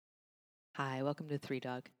Hi, welcome to Three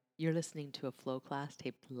Dog. You're listening to a flow class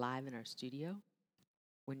taped live in our studio.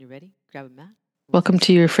 When you're ready, grab a mat. Welcome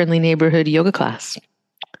to your friendly neighborhood yoga class,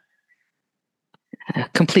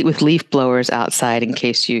 complete with leaf blowers outside in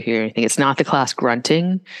case you hear anything. It's not the class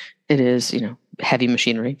grunting. It is, heavy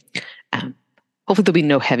machinery. Hopefully there'll be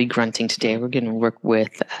no heavy grunting today. We're going to work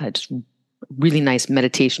with just really nice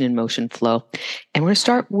meditation and motion flow. And we're going to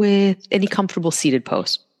start with any comfortable seated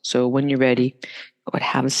pose. So when you're ready, go ahead,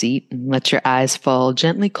 have a seat and let your eyes fall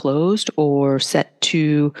gently closed or set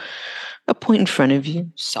to a point in front of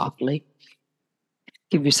you softly.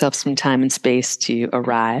 Give yourself some time and space to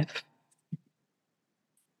arrive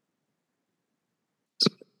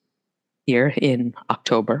here in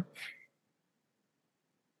October.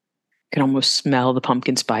 You can almost smell the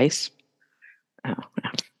pumpkin spice. Oh, yeah.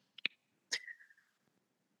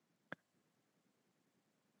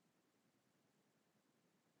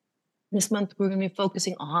 This month, we're going to be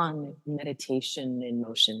focusing on meditation and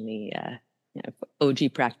motion, the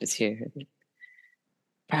OG practice here.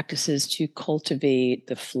 Practices to cultivate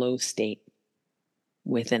the flow state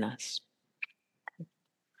within us,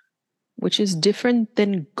 which is different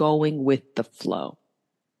than going with the flow.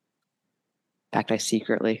 In fact, I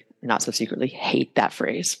secretly, not so secretly, hate that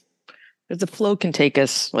phrase. Because the flow can take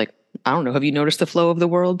us, I don't know, have you noticed the flow of the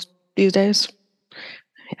world these days?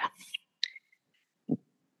 Yeah.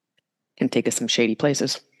 Can take us some shady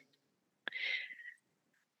places.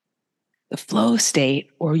 The flow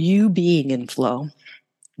state, or you being in flow,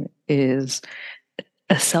 is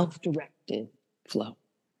a self-directed flow.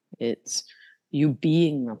 It's you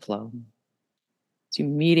being the flow. It's you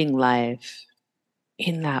meeting life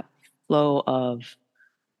in that flow of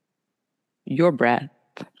your breath,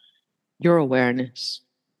 your awareness,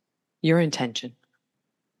 your intention.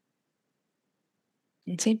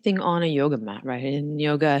 And same thing on a yoga mat, right? In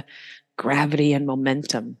yoga, gravity and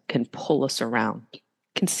momentum can pull us around. It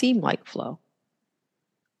can seem like flow.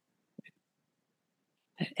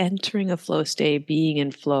 Entering a flow state, being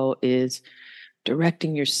in flow, is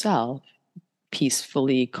directing yourself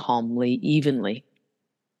peacefully, calmly, evenly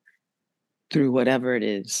through whatever it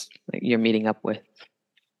is that you're meeting up with.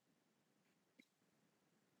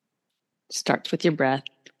 Starts with your breath,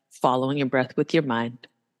 following your breath with your mind,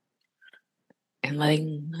 and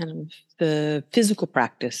letting kind of the physical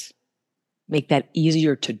practice make that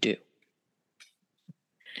easier to do.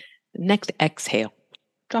 Next, exhale.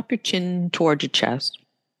 Drop your chin towards your chest.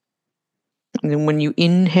 And then when you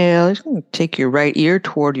inhale, take your right ear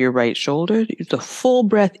toward your right shoulder. Use the full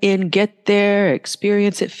breath in, get there,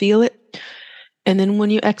 experience it, feel it. And then when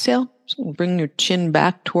you exhale, bring your chin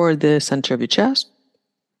back toward the center of your chest.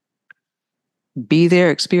 Be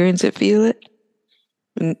there, experience it, feel it.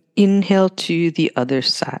 And inhale to the other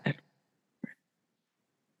side.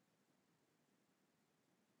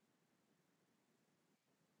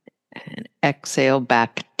 And exhale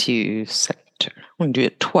back to center. I'm going to do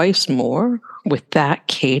it twice more with that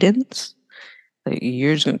cadence.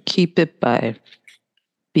 You're just going to keep it by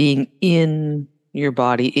being in your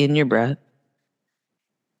body, in your breath.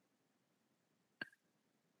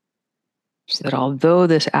 So that although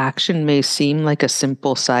this action may seem like a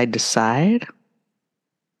simple side to side,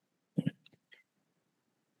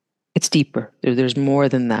 it's deeper. There's more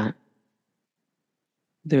than that.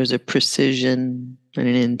 There's a precision and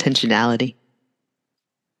an intentionality.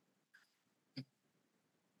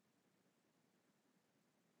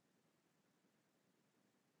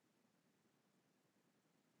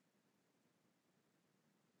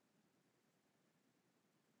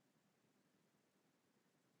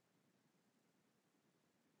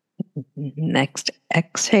 Next,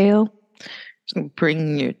 exhale. So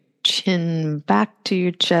bring your chin back to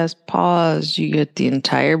your chest. Pause. You get the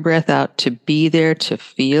entire breath out to be there, to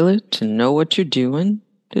feel it, to know what you're doing,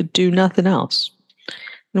 to do nothing else.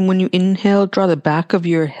 And when you inhale, draw the back of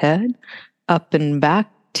your head up and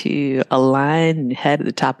back to align head at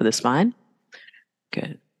the top of the spine.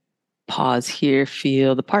 Good. Pause here.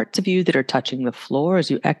 Feel the parts of you that are touching the floor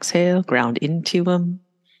as you exhale. Ground into them.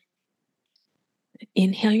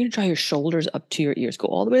 Inhale, you're going to draw your shoulders up to your ears. Go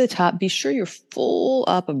all the way to the top. Be sure you're full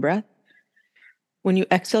up of breath. When you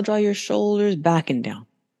exhale, draw your shoulders back and down.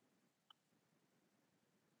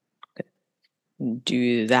 Good.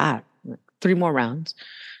 Do that. 3 more rounds.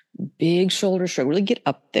 Big shoulder shrug. Really get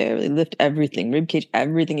up there. Really lift everything. Rib cage,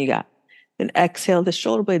 everything you got. Then exhale, the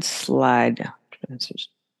shoulder blades slide down. Just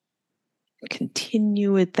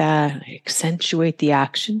continue with that. Accentuate the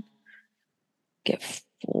action. Get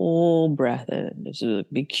full breath in.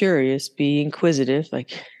 Just be curious, be inquisitive.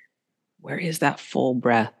 Where is that full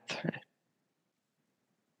breath?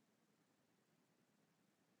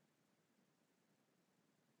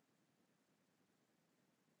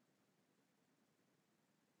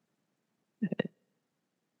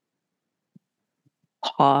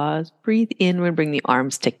 pause, breathe inward, bring the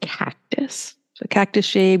arms to cactus. So cactus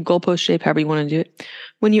shape, goalpost shape, however you want to do it.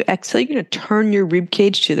 When you exhale, you're going to turn your rib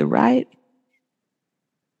cage to the right.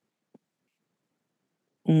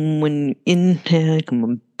 When you inhale,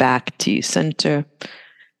 come back to center,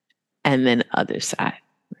 and then other side.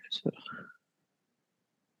 So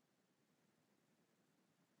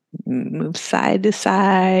move side to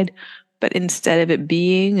side, but instead of it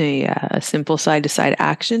being a simple side to side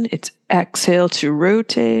action, it's exhale to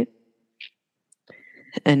rotate,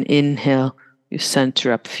 and inhale, you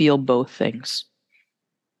center up. Feel both things.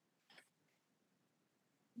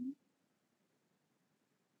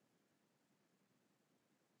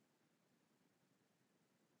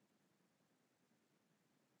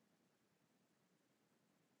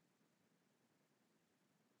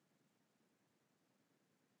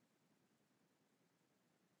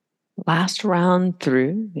 Last round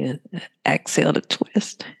through, exhale to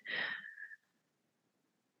twist.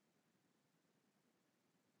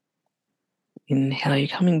 Inhale, you're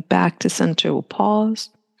coming back to center. We'll pause.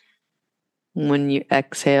 When you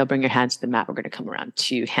exhale, bring your hands to the mat. We're going to come around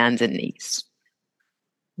to hands and knees.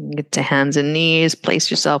 Get to hands and knees. Place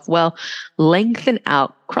yourself well. Lengthen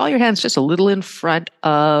out. Crawl your hands just a little in front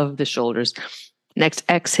of the shoulders. Next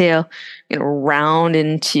exhale, round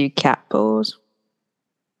into cat pose.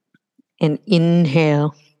 And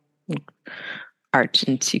inhale, arch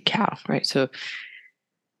into cow, right? So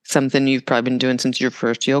something you've probably been doing since your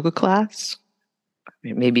first yoga class,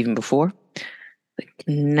 maybe even before.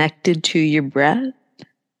 Connected to your breath,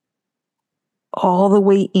 all the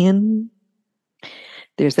way in.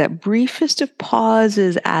 There's that briefest of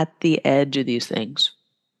pauses at the edge of these things.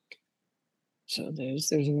 So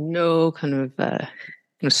there's no kind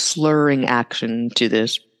of slurring action to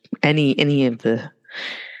this, any of the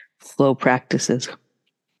flow practices.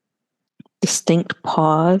 Distinct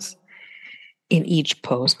pause in each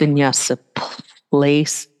pose. Vinyasa,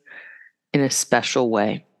 place in a special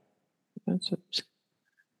way.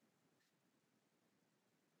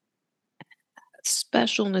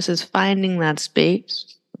 Specialness is finding that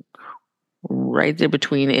space right there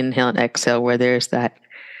between inhale and exhale where there's that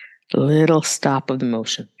little stop of the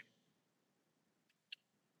motion.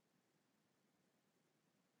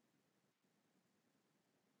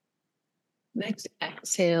 Next,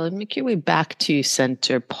 exhale and make your way back to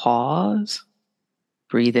center. Pause.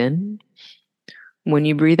 Breathe in. When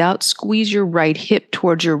you breathe out, squeeze your right hip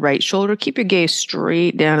towards your right shoulder. Keep your gaze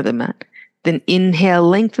straight down to the mat. Then inhale,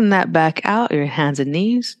 lengthen that back out, your hands and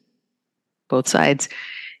knees. Both sides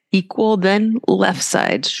equal. Then left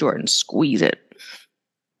side shorten. Squeeze it.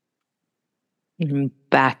 And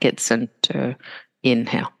back at center.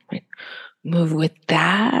 Inhale. Right. Move with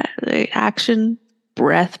that action.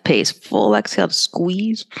 Breath pace. Full exhale to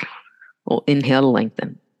squeeze. We'll inhale to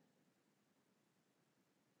lengthen.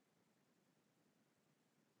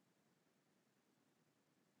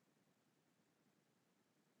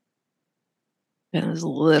 And those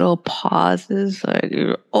little pauses, like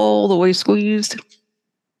you're all the way squeezed.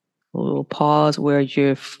 A little pause where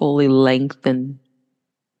you're fully lengthened.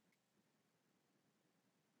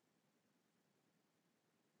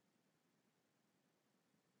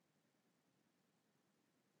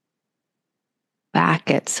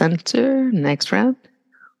 Back at center. Next round.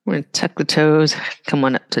 We're going to tuck the toes, come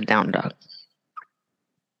on up to down dog.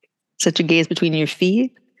 Set your gaze between your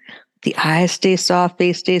feet. The eyes stay soft,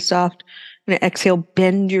 face stay soft. You're going to exhale,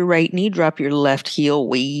 bend your right knee, drop your left heel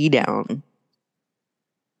way down.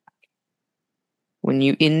 When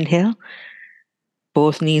you inhale,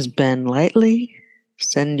 both knees bend lightly.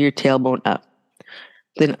 Send your tailbone up.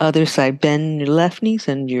 Then other side, bend your left knee,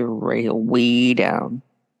 send your right heel way down.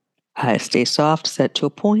 Eyes stay soft, set to a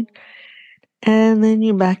point. And then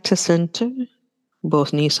you're back to center.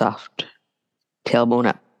 Both knees soft. Tailbone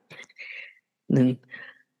up. Then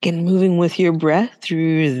again, moving with your breath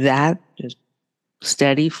through that just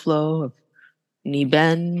steady flow of knee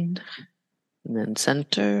bend and then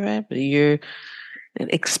center, right? But you're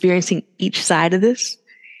experiencing each side of this,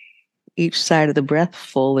 each side of the breath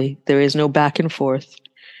fully. There is no back and forth.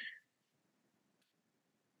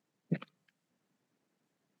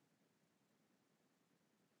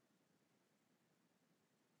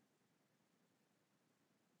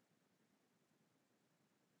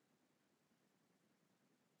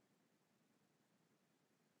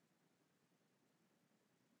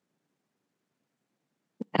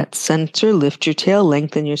 At center, lift your tail,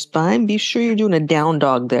 lengthen your spine. Be sure you're doing a down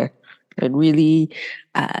dog there. It really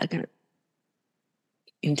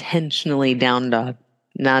intentionally down dog,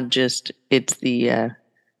 not just it's the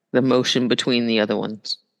motion between the other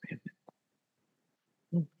ones.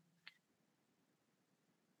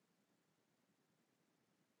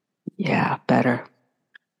 Yeah, better.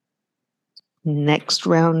 Next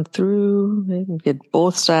round through, get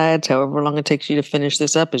both sides. However long it takes you to finish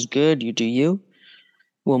this up is good. You do you.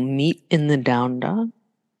 We'll meet in the down dog.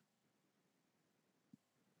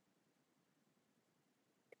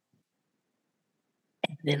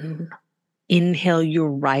 And then inhale your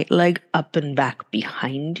right leg up and back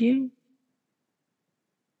behind you.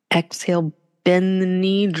 Exhale, bend the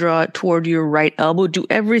knee, draw it toward your right elbow. Do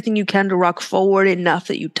everything you can to rock forward enough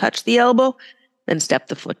that you touch the elbow, then step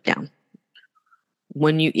the foot down.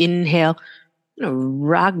 When you inhale,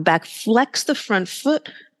 rock back, flex the front foot,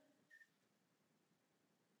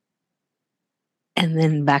 and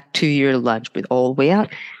then back to your lunge. Breathe all the way out.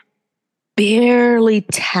 Barely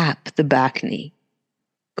tap the back knee.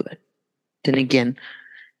 Good. Then again,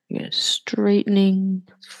 you're straightening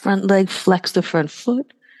front leg, flex the front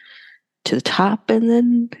foot to the top, and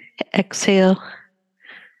then exhale.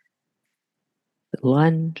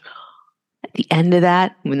 Lunge. At the end of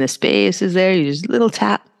that, when the space is there, you just little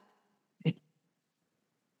tap.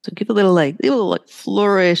 So give a little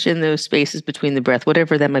flourish in those spaces between the breath,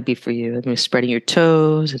 whatever that might be for you. I mean, spreading your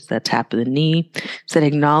toes, it's that tap of the knee. It's that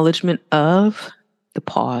acknowledgement of the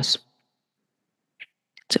pause.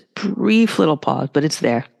 It's a brief little pause, but it's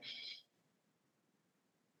there.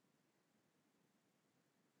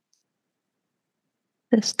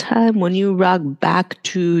 This time, when you rock back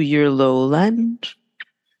to your low lunge,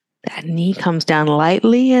 that knee comes down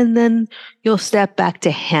lightly, and then you'll step back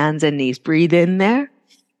to hands and knees. Breathe in there.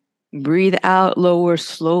 Breathe out, lower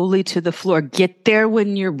slowly to the floor. Get there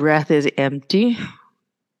when your breath is empty.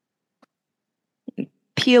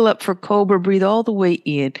 Peel up for cobra. Breathe all the way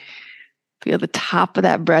in. Feel the top of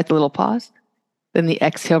that breath, a little pause. Then the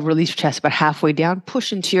exhale, release your chest about halfway down.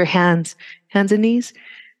 Push into your hands and knees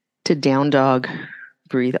to down dog.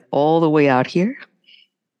 Breathe all the way out here.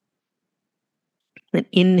 Then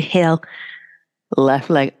inhale, left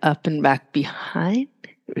leg up and back behind.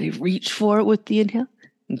 Really reach for it with the inhale.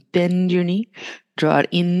 Bend your knee. Draw it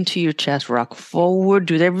into your chest. Rock forward.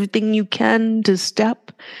 Do everything you can to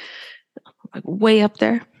step way up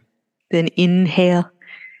there. Then inhale.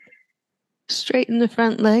 Straighten the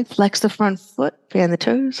front leg. Flex the front foot. Fan the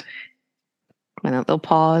toes. Find that little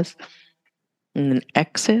pause. And then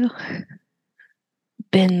exhale.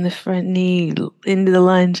 Bend the front knee into the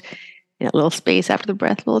lunge. A little space after the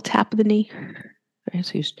breath. A little tap of the knee. Okay,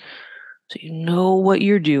 so you know what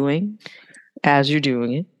you're doing as you're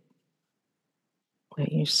doing it.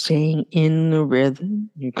 You're staying in the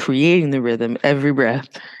rhythm. You're creating the rhythm every breath.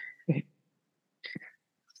 Okay.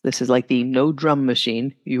 This is like the no drum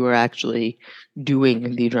machine. You are actually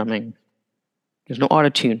doing the drumming. There's no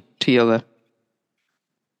auto-tune to yoga.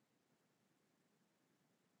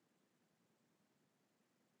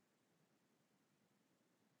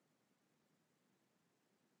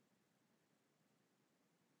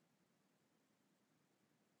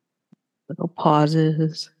 Little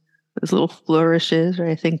pauses. Those little flourishes,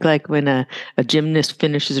 right? I think like when a gymnast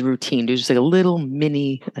finishes a routine, there's just like a little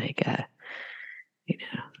mini,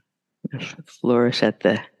 flourish at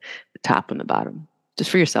the top and the bottom, just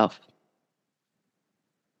for yourself.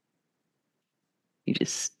 You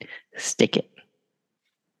just stick it.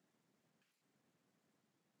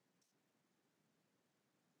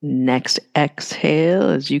 Next exhale,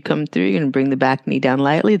 as you come through, you're going to bring the back knee down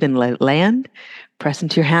lightly, then let it land. Press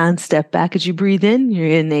into your hands, step back as you breathe in. You're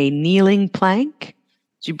in a kneeling plank.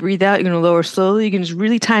 As you breathe out, you're going to lower slowly. You can just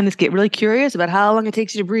really time this, get really curious about how long it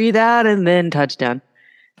takes you to breathe out, and then touch down.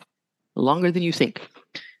 Longer than you think.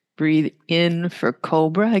 Breathe in for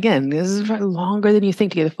cobra. Again, this is longer than you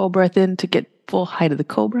think to get a full breath in, to get full height of the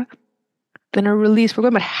cobra. Then a release. We're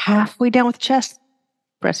going about halfway down with the chest.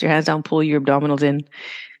 Press your hands down, pull your abdominals in.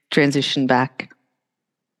 Transition back.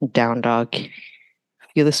 Down dog.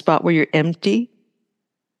 Feel the spot where you're empty.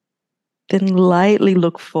 Then lightly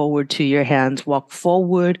look forward to your hands. Walk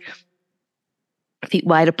forward. Feet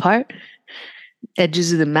wide apart.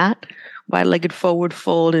 Edges of the mat. Wide-legged forward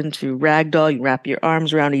fold into ragdoll. You wrap your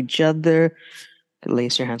arms around each other.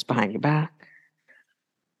 Lace your hands behind your back.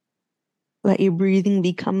 Let your breathing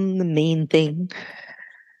become the main thing.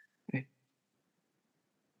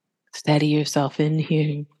 Steady yourself in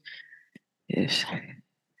here. Yes.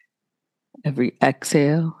 Every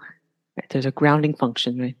exhale, right, there's a grounding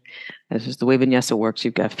function, right? That's just the way vinyasa works.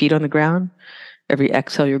 You've got feet on the ground. Every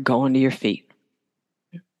exhale, you're going to your feet.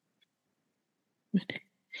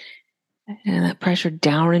 And that pressure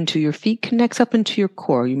down into your feet connects up into your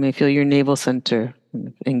core. You may feel your navel center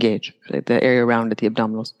engage, right? The area around it, the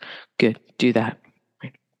abdominals. Good. Do that.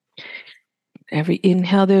 Right. Every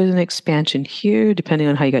inhale, there's an expansion here, depending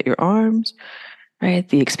on how you got your arms. right?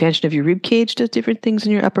 The expansion of your rib cage does different things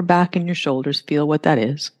in your upper back and your shoulders. Feel what that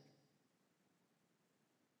is.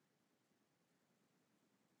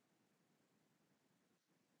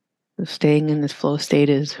 So staying in this flow state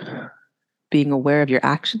is being aware of your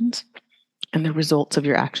actions and the results of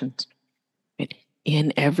your actions, right?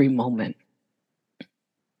 In every moment.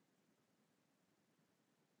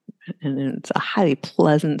 And it's a highly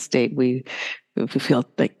pleasant state. We feel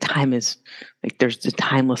like time is, like there's the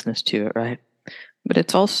timelessness to it, right? But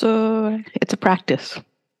it's also, it's a practice.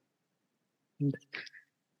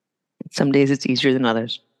 Some days it's easier than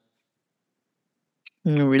others.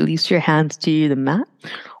 And release your hands to the mat.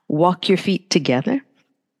 Walk your feet together.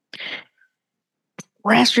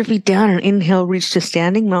 Rest your feet down and inhale, reach to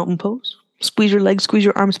standing mountain pose. Squeeze your legs, squeeze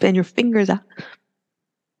your arms, bend your fingers out.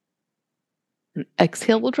 And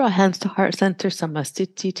exhale, we'll draw hands to heart center,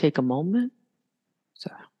 Samastiti. Take a moment. So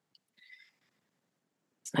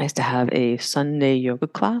it's nice to have a Sunday yoga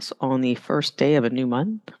class on the first day of a new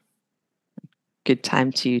month. Good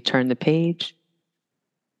time to turn the page,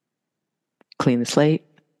 clean the slate.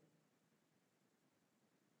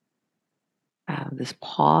 Have this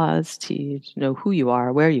pause to know who you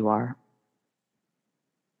are, where you are.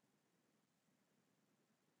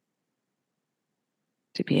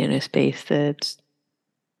 To be in a space that's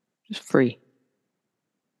just free.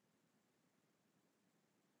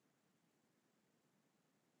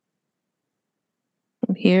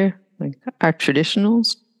 From here, like our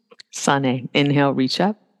traditionals, Sane. Inhale, reach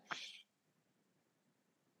up.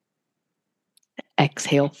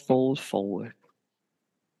 Exhale, fold forward.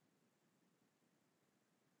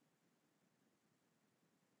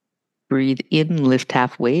 Breathe in, lift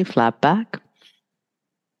halfway, flat back.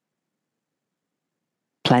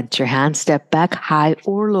 Plant your hands, step back, high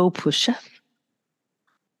or low push-up.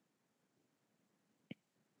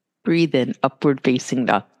 Breathe in, upward facing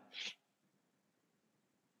dog.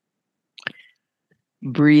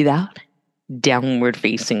 Breathe out, downward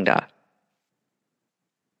facing dog.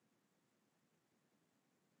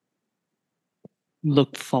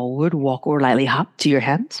 Look forward, walk or lightly hop to your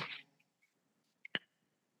hands.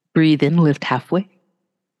 Breathe in, lift halfway.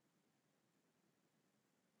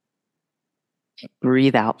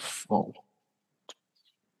 Breathe out, fold.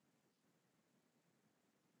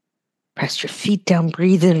 Press your feet down,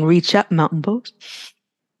 breathe in, reach up, mountain pose.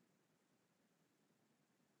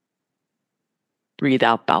 Breathe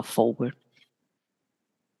out, bow forward.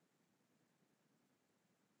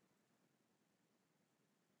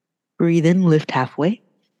 Breathe in, lift halfway.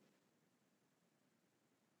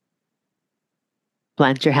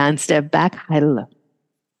 Plant your hands, step back, high to low.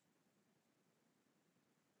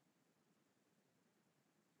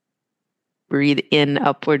 Breathe in,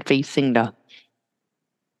 upward facing dog.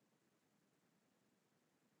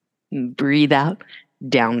 Breathe out,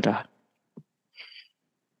 down dog.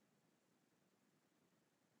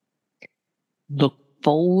 Look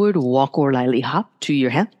forward, walk or lightly hop to your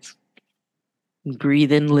hands.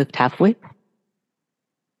 Breathe in, lift halfway.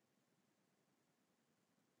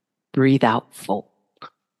 Breathe out, fold.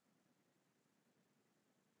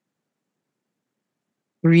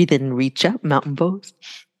 Breathe in, reach up, mountain pose.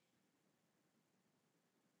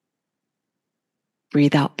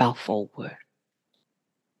 Breathe out, bow forward.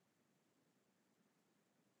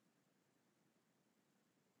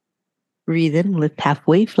 Breathe in, lift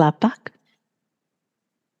halfway, flat back.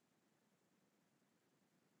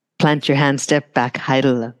 Plant your hands, step back, high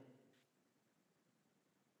to low.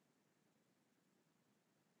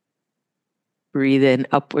 Breathe in,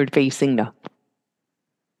 upward facing dog.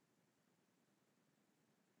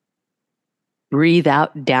 Breathe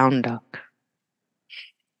out, down dog.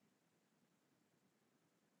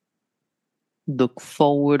 Look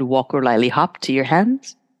forward, walk or lightly hop to your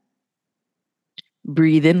hands.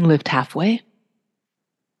 Breathe in, lift halfway.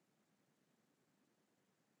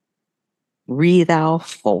 Breathe out,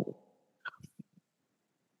 fold.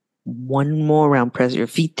 One more round. Press your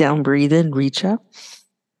feet down, breathe in, reach up.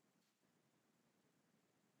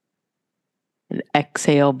 And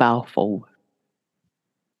exhale, bow forward.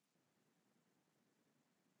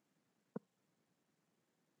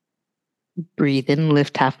 Breathe in,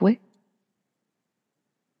 lift halfway.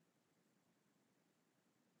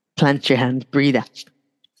 Plant your hands, breathe out.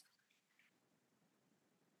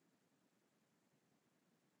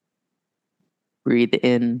 Breathe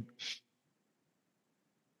in.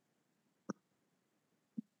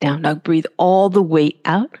 Down dog, breathe all the way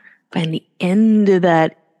out. Find the end of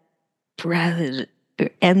that breath is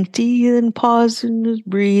empty, and pause and just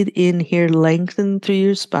breathe in here. Lengthen through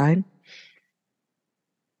your spine.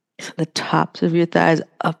 So the tops of your thighs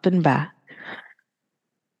up and back.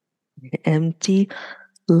 Empty.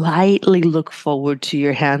 Lightly look forward to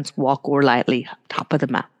your hands, walk or lightly, top of the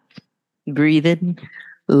mat. Breathe in,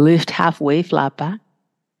 lift halfway, flat back.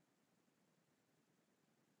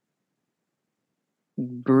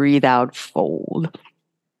 Breathe out, fold.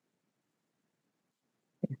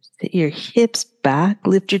 Sit your hips back,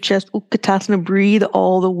 lift your chest, Utkatasana, breathe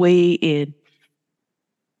all the way in.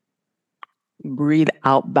 Breathe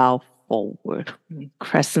out, bow forward.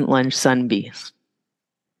 Crescent lunge, sun beast.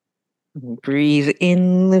 Breathe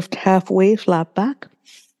in, lift halfway, flat back.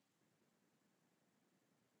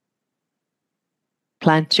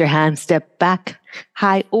 Plant your hand, step back,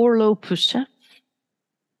 high or low push-up.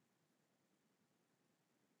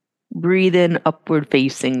 Breathe in, upward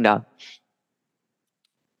facing dog.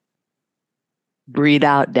 Breathe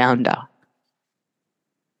out, down dog.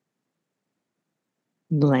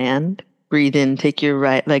 Land. Breathe in, take your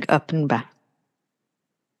right leg up and back.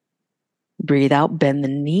 Breathe out, bend the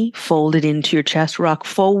knee, fold it into your chest, rock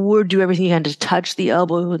forward, do everything you can to touch the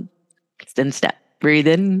elbow, then step. Breathe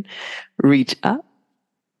in, reach up,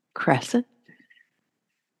 crescent.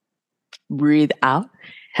 Breathe out,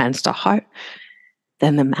 hands to heart,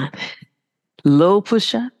 then the mat. Low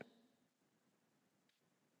push-up,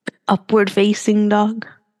 upward facing dog.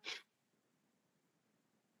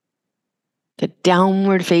 The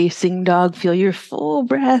downward facing dog, feel your full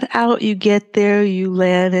breath out. You get there, you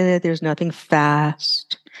land in it. There's nothing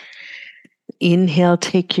fast. Inhale,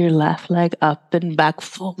 take your left leg up and back,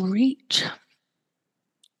 full reach.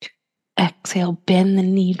 Exhale, bend the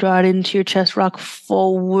knee, draw it into your chest, rock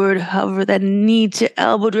forward, hover that knee to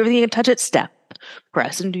elbow, do everything you can touch it, step.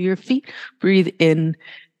 Press into your feet, breathe in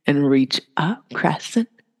and reach up, crescent.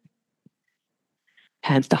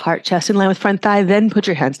 Hands to heart, chest in line with front thigh, then put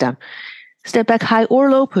your hands down. Step back, high or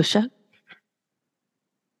low push-up.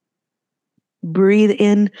 Breathe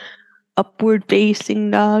in, upward facing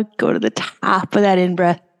dog. Go to the top of that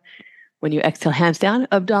in-breath. When you exhale, hands down,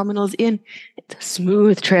 abdominals in. It's a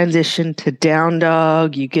smooth transition to down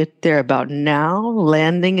dog. You get there about now,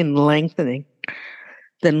 landing and lengthening.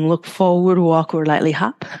 Then look forward, walk or lightly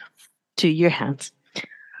hop to your hands.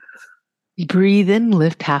 Breathe in,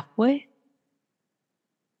 lift halfway.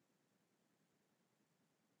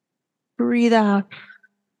 Breathe out.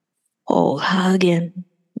 Hold, hug in.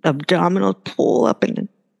 Abdominal pull up and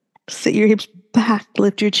sit your hips back.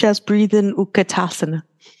 Lift your chest. Breathe in, Utkatasana.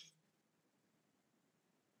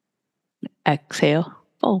 Exhale,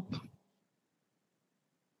 fold.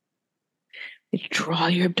 Draw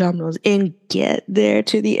your abdominals in. Get there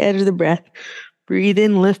to the edge of the breath. Breathe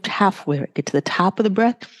in, lift halfway. Get to the top of the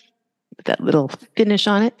breath. Put that little finish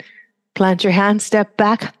on it. Plant your hands, step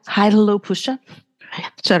back, high to low push-up.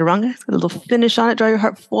 Chaturanga, a little finish on it. Draw your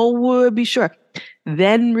heart forward, be sure.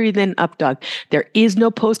 Then breathe in, up dog. There is no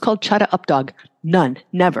pose called Chata up dog. None,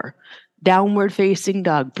 never. Downward facing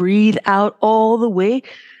dog. Breathe out all the way.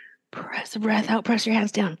 Press the breath out, press your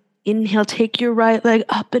hands down. Inhale, take your right leg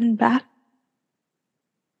up and back.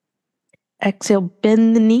 Exhale,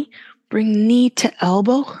 bend the knee. Bring knee to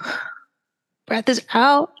elbow. Breath is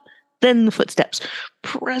out. Then the footsteps.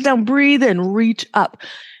 Press down, breathe in, reach up.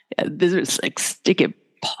 This is like stick it,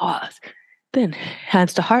 pause. Then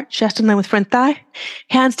hands to heart, chest in line with front thigh.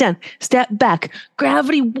 Hands down, step back.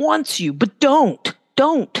 Gravity wants you, but don't.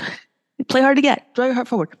 Play hard to get. Draw your heart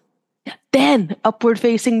forward. Then upward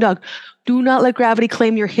facing dog. Do not let gravity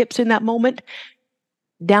claim your hips in that moment.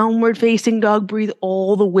 Downward facing dog, breathe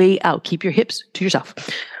all the way out. Keep your hips to yourself.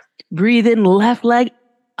 Breathe in, left leg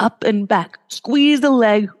up and back. Squeeze the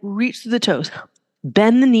leg, reach to the toes.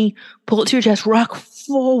 Bend the knee, pull it to your chest, rock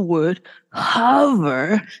forward,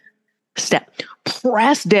 hover, step.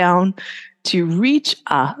 Press down to reach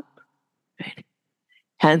up. Right.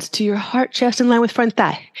 Hands to your heart, chest in line with front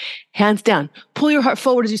thigh. Hands down. Pull your heart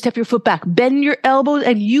forward as you step your foot back. Bend your elbows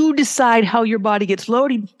and you decide how your body gets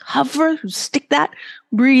lowered. You hover, stick that.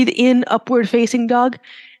 Breathe in, upward facing dog.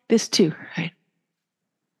 This too, right?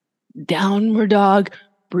 Downward dog.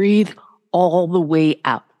 Breathe all the way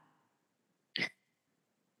out.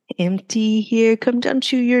 Empty here. Come down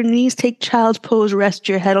to your knees. Take child's pose. Rest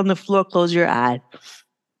your head on the floor. Close your eyes.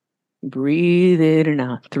 Breathe in and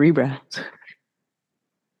out. 3 breaths.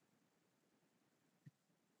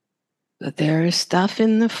 But there is stuff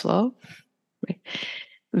in the flow, right,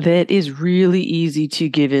 that is really easy to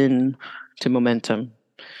give in to momentum,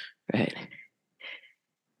 right?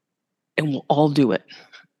 And we'll all do it.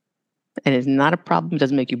 And it's not a problem. It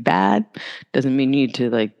doesn't make you bad. Doesn't mean you need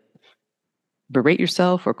to like berate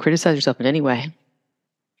yourself or criticize yourself in any way.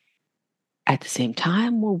 At the same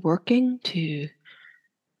time, we're working to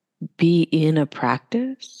be in a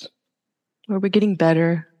practice where we're getting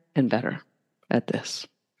better and better at this.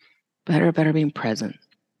 Better being present.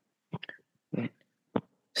 Right.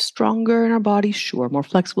 Stronger in our bodies, sure. More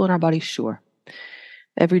flexible in our bodies, sure.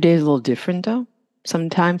 Every day is a little different, though.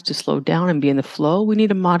 Sometimes to slow down and be in the flow, we need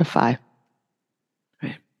to modify.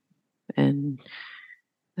 Right. And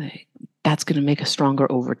that's going to make us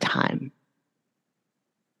stronger over time.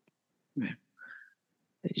 Right.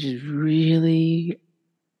 Just really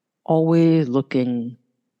always looking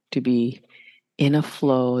to be in a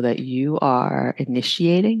flow that you are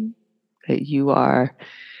initiating, that you are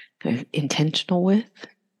kind of intentional with.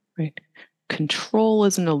 Right. Control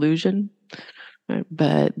is an illusion, right?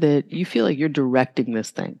 But that you feel like you're directing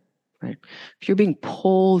this thing. Right. If you're being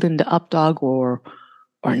pulled into up dog or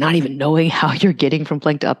not even knowing how you're getting from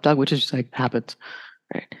plank to up dog, which is just like happens,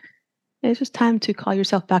 right? It's just time to call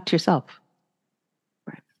yourself back to yourself.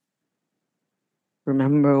 Right.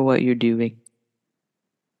 Remember what you're doing.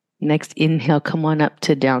 Next inhale, come on up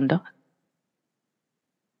to down dog.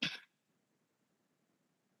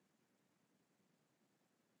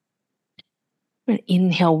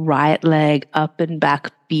 Inhale, right leg up and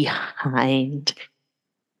back behind.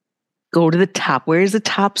 Go to the top. Where's the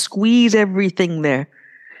top? Squeeze everything there.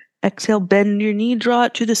 Exhale, bend your knee, draw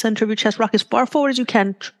it to the center of your chest. Rock as far forward as you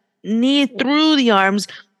can. Knee through the arms.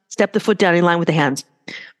 Step the foot down in line with the hands.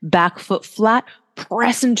 Back foot flat.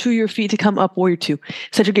 Press into your feet to come up, warrior two.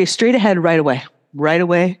 Set your gaze straight ahead right away. Right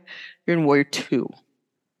away, you're in warrior two.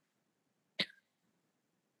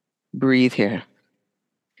 Breathe here.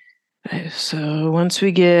 Okay, so once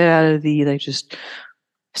we get out of the just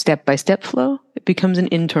step-by-step flow, it becomes an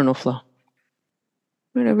internal flow.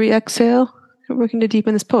 Whenever we exhale, we're working to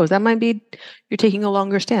deepen this pose. That might be you're taking a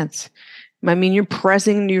longer stance. It might mean you're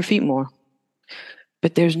pressing into your feet more.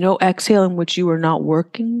 But there's no exhale in which you are not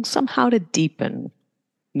working somehow to deepen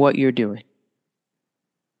what you're doing.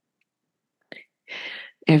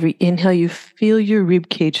 Every inhale, you feel your rib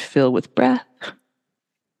cage fill with breath.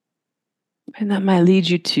 And that might lead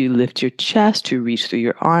you to lift your chest, to reach through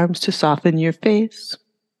your arms, to soften your face,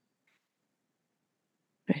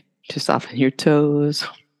 right? To soften your toes.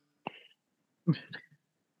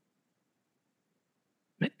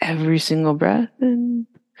 Every single breath in,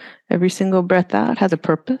 every single breath out has a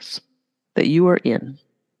purpose that you are in.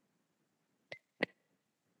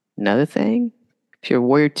 Another thing, if your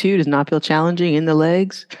warrior two does not feel challenging in the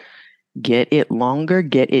legs, get it longer,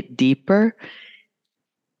 get it deeper.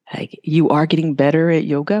 Like you are getting better at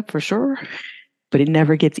yoga for sure, but it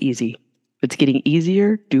never gets easy. If it's getting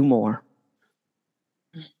easier, do more.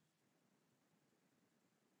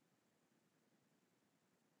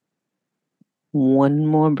 One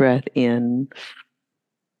more breath in.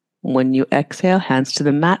 When you exhale, hands to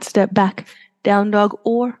the mat, step back, down dog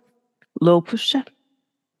or low push-up.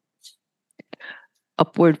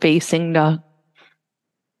 Upward facing dog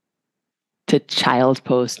to child's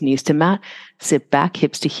pose, knees to mat, sit back,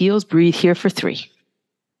 hips to heels, breathe here for 3.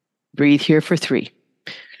 Breathe here for 3.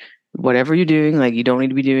 Whatever you're doing, like you don't need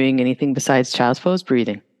to be doing anything besides child's pose,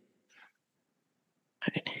 breathing.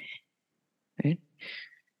 Right.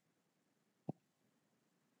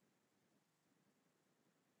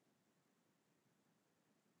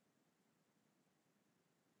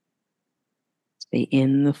 Stay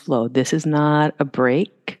in the flow. This is not a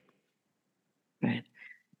break. Right.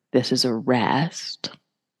 This is a rest.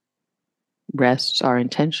 Rests are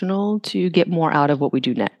intentional to get more out of what we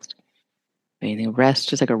do next. Meaning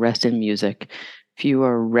rest is like a rest in music. If you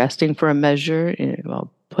are resting for a measure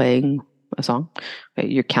while playing a song, right,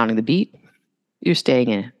 you're counting the beat, you're staying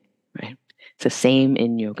in it. Right? It's the same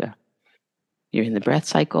in yoga. You're in the breath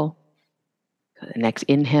cycle. The next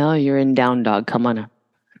inhale, you're in down dog. Come on up.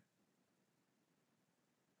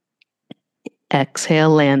 Exhale,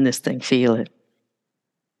 land this thing. Feel it.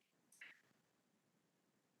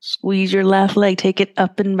 Squeeze your left leg. Take it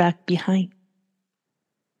up and back behind.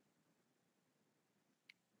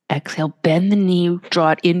 Exhale, bend the knee,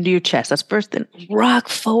 draw it into your chest. That's first. Then rock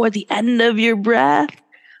forward the end of your breath.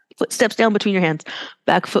 Foot steps down between your hands.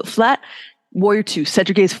 Back foot flat. Warrior two. Set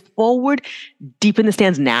your gaze forward. Deepen the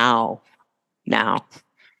stance now. Now.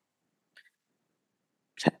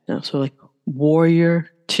 So like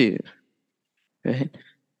warrior two. Right?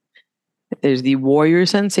 There's the warrior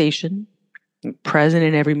sensation present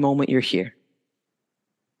in every moment you're here.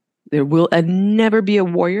 There will never be a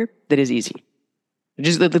warrior that is easy.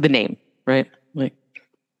 Just the name, right? Like,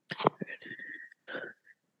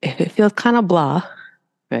 if it feels kind of blah,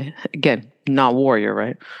 right? Again, not warrior,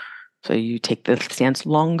 right? So you take the stance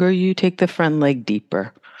longer, you take the front leg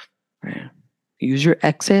deeper. Right? Use your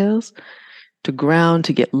exhales to ground,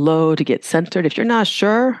 to get low, to get centered. If you're not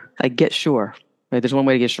sure, like get sure. Right? There's one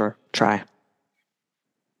way to get sure. Try.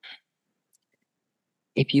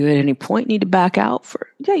 If you at any point need to back out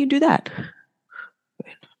you do that.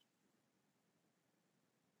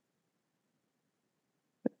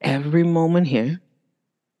 Every moment here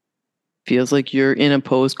feels like you're in a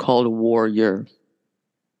pose called warrior.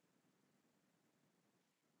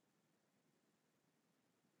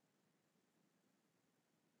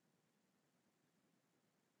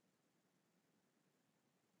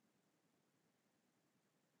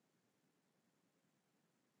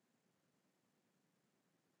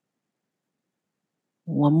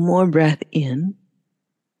 One more breath in.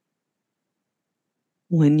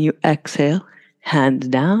 When you exhale, hands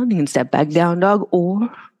down, you can step back down dog or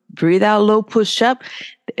breathe out low, push up.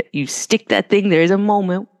 You stick that thing. There's a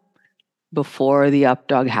moment before the up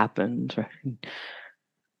dog happens. Right?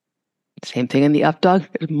 Same thing in the up dog.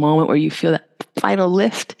 There's a moment where you feel that final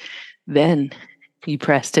lift. Then you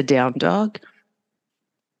press to down dog.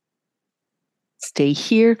 Stay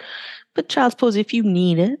here, but child's pose if you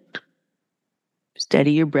need it.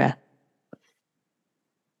 Steady your breath.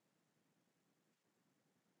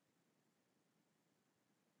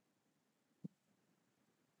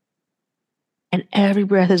 And every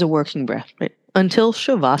breath is a working breath, right? Until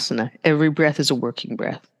Shavasana, every breath is a working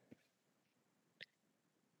breath.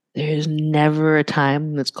 There is never a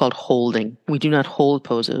time that's called holding. We do not hold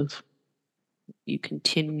poses. You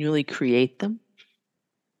continually create them.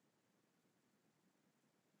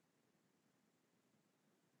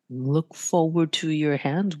 Look forward to your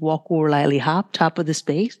hands. Walk or lightly hop, top of the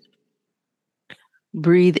space.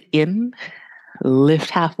 Breathe in, lift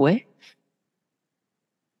halfway.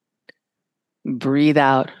 Breathe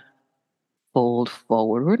out, fold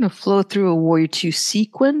forward. We're going to flow through a warrior two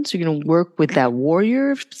sequence. You're going to work with that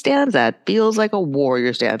warrior stance. That feels like a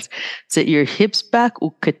warrior stance. Sit your hips back,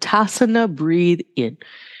 Utkatasana, breathe in.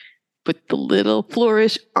 Put the little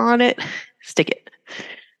flourish on it, stick it.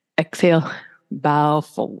 Exhale, bow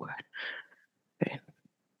forward. Okay.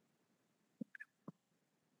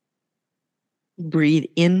 Breathe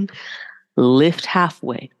in, lift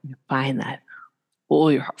halfway. Find that.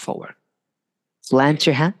 Pull your heart forward. Slant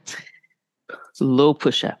your hands. Low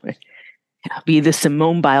push up. Right? Yeah, be the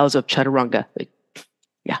Simone Biles of Chaturanga.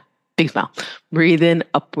 Yeah, big smile. Breathe in,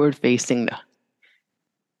 upward facing dog.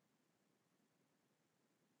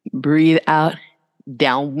 Breathe out,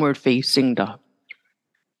 downward facing dog.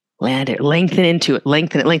 Land it, lengthen into it,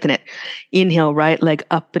 lengthen it, lengthen it. Inhale, right leg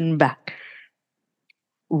up and back.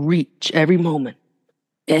 Reach every moment.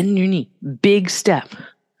 Bend your knee. Big step.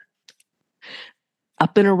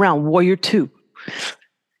 Up and around, warrior two.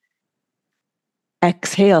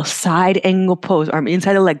 Exhale, side angle pose. Arm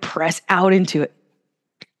inside the leg, press out into it.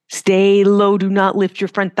 Stay low, do not lift your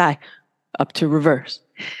front thigh. Up to reverse.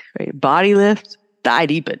 Right? Body lifts, thigh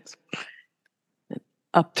deepens.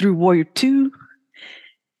 Up through warrior two.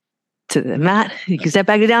 To the mat. You can step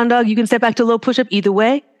back to down dog. You can step back to low push-up. Either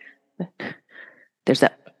way. There's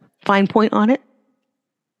that fine point on it.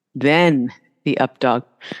 Then the up dog.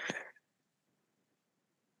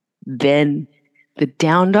 Then the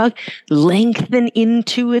down dog. Lengthen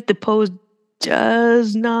into it. The pose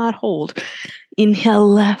does not hold. Inhale,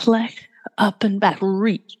 left leg. Up and back.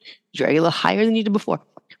 Reach. Drag it a little higher than you did before.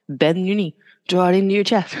 Bend your knee. Draw it into your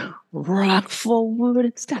chest. Rock forward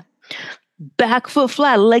and step. Back foot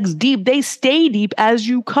flat, legs deep. They stay deep as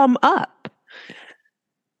you come up.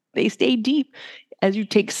 They stay deep as you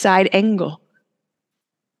take side angle.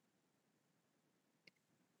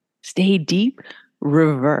 Stay deep,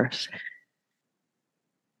 reverse.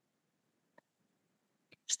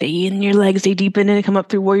 Stay in your legs, stay deep in it. Come up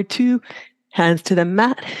through warrior two. Hands to the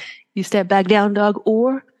mat. You step back down dog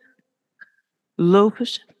or low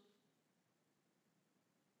push.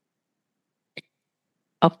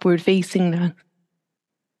 Upward facing dog.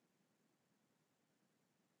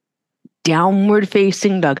 Downward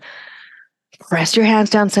facing dog. Press your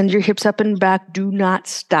hands down, send your hips up and back. Do not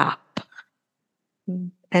stop.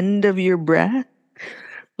 End of your breath.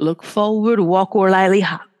 Look forward, walk or lightly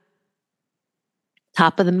hop.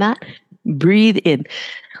 Top of the mat. Breathe in.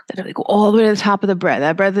 Go all the way to the top of the breath.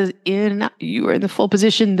 That breath is in and out. You are in the full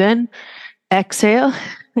position. Then exhale.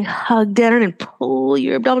 Hug down and pull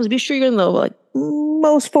your abdominals. Be sure you're in the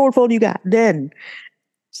most forward fold you got. Then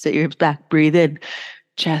sit your hips back. Breathe in.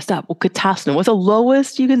 Chest up. Utkatasana. What's the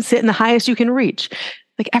lowest you can sit and the highest you can reach?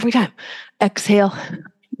 Like every time. Exhale.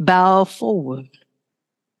 Bow forward.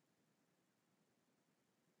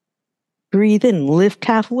 Breathe in. Lift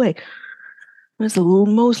halfway. What's the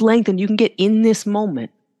most lengthened you can get in this moment?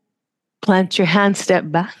 Plant your hand, step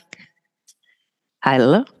back. High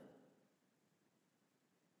low.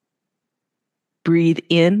 Breathe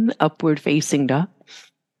in, upward facing dog.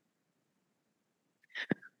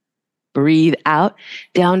 Breathe out,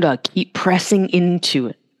 down dog. Keep pressing into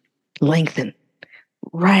it. Lengthen.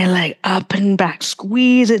 Right leg up and back.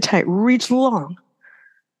 Squeeze it tight. Reach long.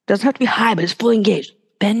 Doesn't have to be high, but it's fully engaged.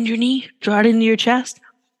 Bend your knee, draw it into your chest.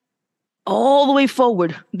 All the way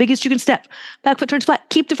forward, biggest you can step. Back foot turns flat.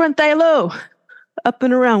 Keep the front thigh low. Up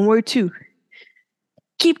and around, warrior two.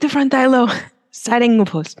 Keep the front thigh low. Side angle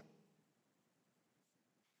pose.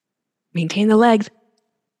 Maintain the legs.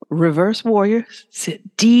 Reverse warrior.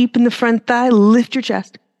 Sit deep in the front thigh. Lift your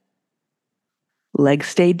chest. Legs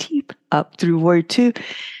stay deep. Up through warrior two.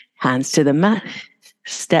 Hands to the mat.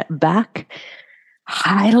 Step back.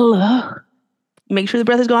 High to low. Make sure the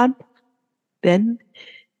breath is gone. Then,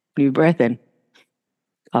 new breath in.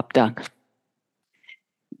 Up dog.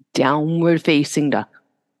 Downward facing dog.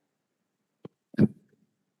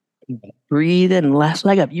 Breathe in, left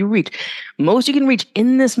leg up. You reach. Most you can reach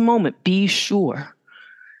in this moment. Be sure.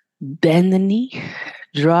 Bend the knee.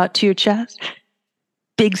 Draw it to your chest.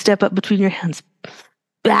 Big step up between your hands.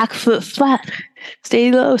 Back foot flat.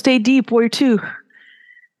 Stay low, stay deep. Warrior two.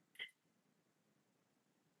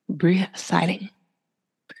 Breathe, siding.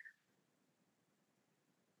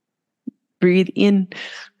 Breathe in,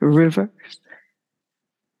 reverse.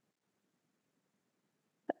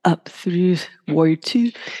 Up through warrior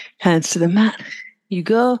two. Hands to the mat. You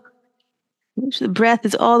go. Make sure the breath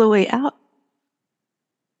is all the way out.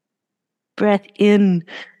 Breath in.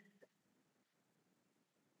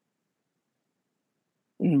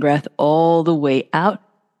 And breath all the way out.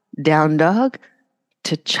 Down dog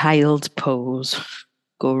to child's pose.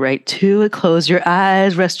 Go right to it. Close your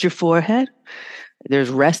eyes. Rest your forehead. There's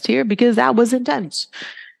rest here because that was intense.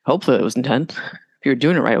 Hopefully it was intense. If you were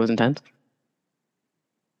doing it right, it was intense.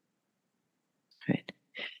 Right.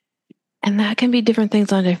 And that can be different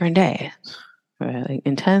things on different days. Right? Like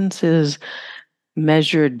intense is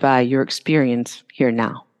measured by your experience here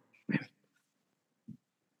now. Right?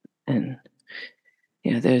 And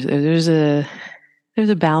you know, there's a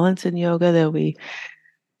balance in yoga that we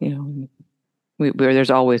where there's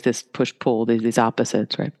always this push-pull, these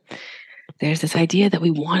opposites, right? There's this idea that we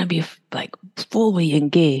want to be like fully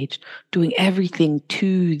engaged, doing everything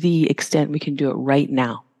to the extent we can do it right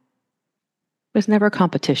now. But it's never a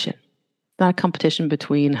competition. It's not a competition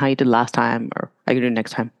between how you did last time or how you do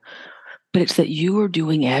next time. But it's that you are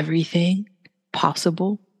doing everything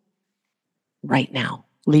possible right now,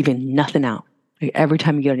 leaving nothing out. Like every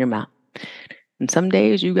time you get on your mat. And some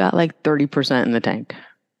days you got like 30% in the tank.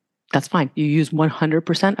 That's fine. You use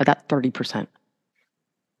 100% of that 30%.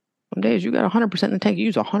 Some days you got 100% in the tank. You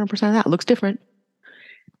use 100% of that. It looks different.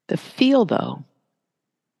 The feel, though,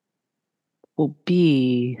 will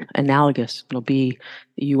be analogous. It'll be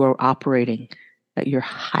you are operating at your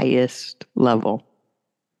highest level,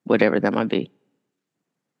 whatever that might be,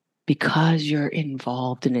 because you're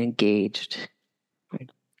involved and engaged. Right?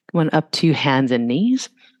 Going up to hands and knees.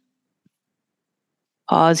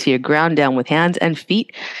 Pause here. Ground down with hands and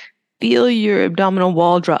feet. Feel your abdominal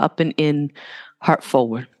wall draw up and in, heart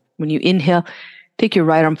forward. When you inhale, take your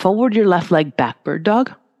right arm forward, your left leg back, bird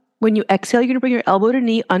dog. When you exhale, you're going to bring your elbow to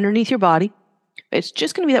knee underneath your body. It's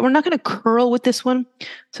just going to be that. We're not going to curl with this one.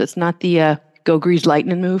 So it's not the go grease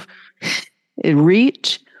lightning move.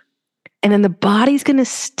 Reach. And then the body's going to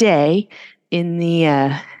stay in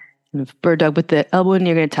the bird dog with the elbow and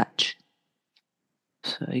you're going to touch.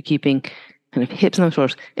 So you're keeping kind of hips on the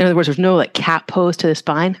shoulders. In other words, there's no like cat pose to the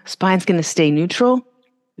spine. Spine's going to stay neutral,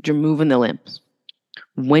 but you're moving the limbs.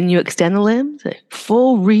 When you extend the limbs,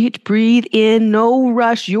 full reach, breathe in, no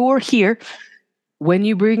rush, you're here. When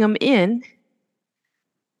you bring them in,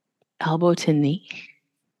 elbow to knee.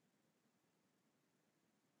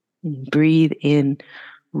 Breathe in,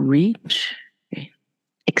 reach, okay.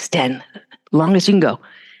 Extend, long as you can go.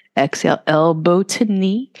 Exhale, elbow to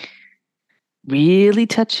knee. Really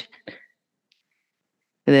touch.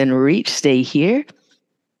 And then reach, stay here.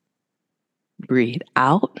 Breathe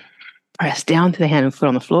out. Press down to the hand and foot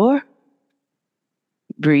on the floor.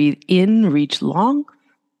 Breathe in, reach long.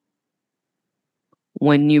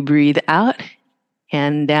 When you breathe out,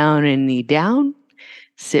 hand down and knee down.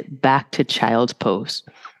 Sit back to child's pose.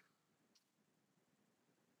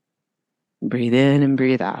 Breathe in and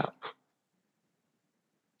breathe out.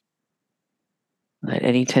 Let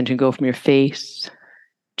any tension go from your face,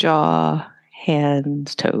 jaw,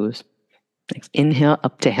 hands, toes. Next, inhale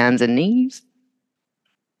up to hands and knees.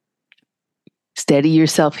 Steady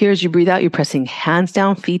yourself here as you breathe out. You're pressing hands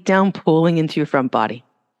down, feet down, pulling into your front body.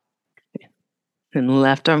 And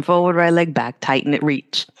left arm forward, right leg back. Tighten it,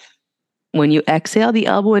 reach. When you exhale, the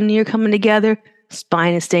elbow and knee are coming together.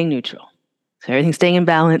 Spine is staying neutral. So everything's staying in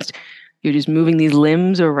balance. You're just moving these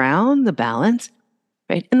limbs around the balance,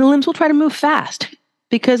 right? And the limbs will try to move fast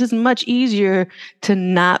because it's much easier to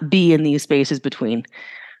not be in these spaces between.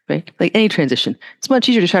 right? Like any transition. It's much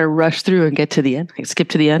easier to try to rush through and get to the end, like skip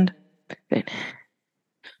to the end. Right?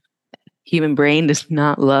 Human brain does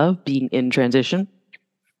not love being in transition.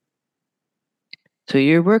 So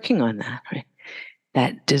you're working on that, right?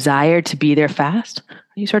 That desire to be there fast,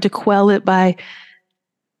 you start to quell it by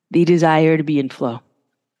the desire to be in flow.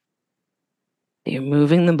 You're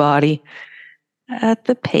moving the body at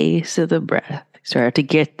the pace of the breath. Start to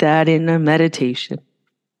get that in a meditation.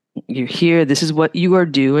 You're here, this is what you are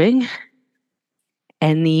doing.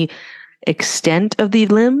 And the extent of the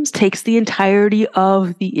limbs takes the entirety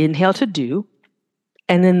of the inhale to do.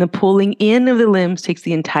 And then the pulling in of the limbs takes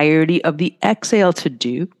the entirety of the exhale to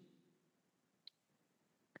do.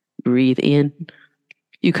 Breathe in.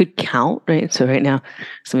 You could count, right? So right now,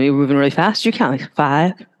 some of you are moving really fast. You count like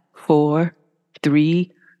 5, 4,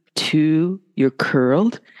 3, 2, you're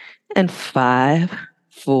curled. And 5,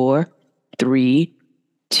 4, 3,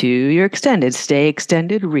 2, you're extended. Stay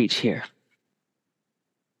extended, reach here.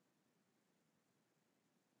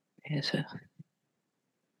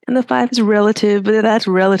 And the 5 is relative, but that's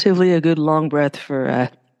relatively a good long breath for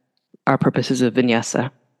our purposes of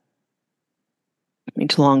vinyasa.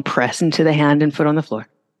 Each long press into the hand and foot on the floor.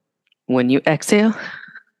 When you exhale,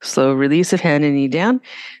 slow release of hand and knee down.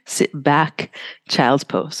 Sit back, child's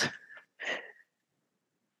pose.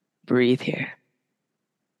 Breathe here.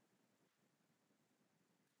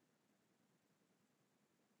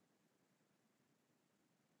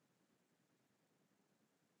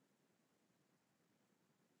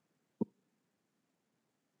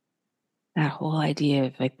 That whole idea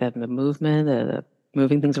of like the movement, the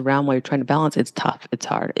moving things around while you're trying to balance, it's tough. It's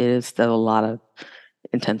hard. It is still a lot of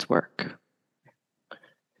intense work.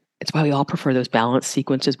 It's why we all prefer those balance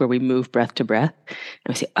sequences where we move breath to breath. And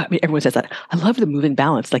we say, I mean, everyone says that. I love the moving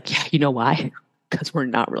balance. Like, yeah, you know why? Because we're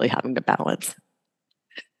not really having to balance.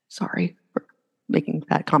 Sorry for making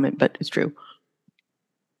that comment, but it's true.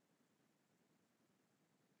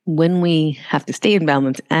 When we have to stay in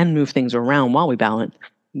balance and move things around while we balance,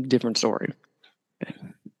 different story. Okay.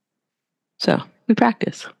 So we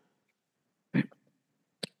practice. Right.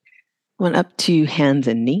 Went up to hands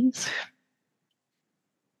and knees.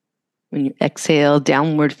 When you exhale,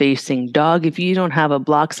 downward facing dog. If you don't have a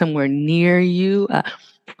block somewhere near you,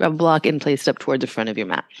 grab a block and place it up towards the front of your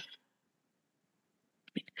mat.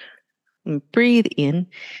 And breathe in.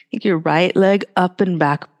 Take your right leg up and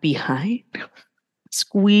back behind.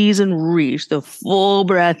 Squeeze and reach the full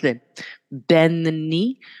breath in. Bend the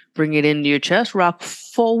knee. Bring it into your chest. Rock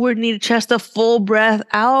forward, knee to chest, the full breath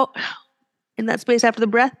out. In that space after the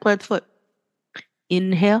breath, plant the foot.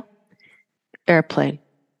 Inhale, airplane.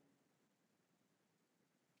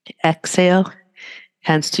 Exhale,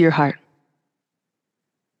 hands to your heart.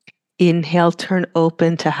 Inhale, turn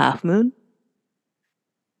open to half moon.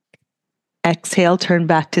 Exhale, turn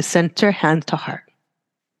back to center, hands to heart.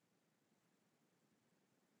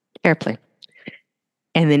 Airplane.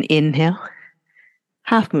 And then inhale,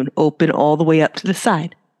 half moon, open all the way up to the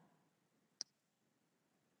side.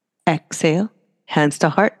 Exhale, hands to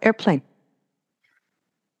heart, airplane.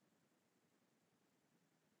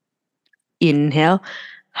 Inhale,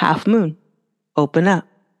 half moon, open up.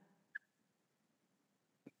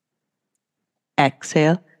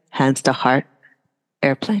 Exhale, hands to heart,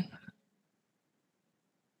 airplane.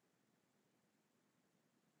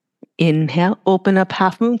 Inhale, open up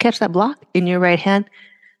half moon, catch that block in your right hand.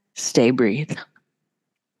 Stay, breathe.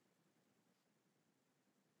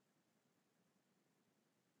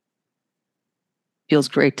 Feels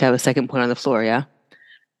great to have a second point on the floor, yeah?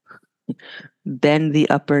 Bend the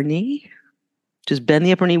upper knee. Just bend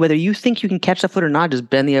the upper knee. Whether you think you can catch the foot or not, just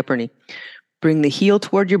bend the upper knee. Bring the heel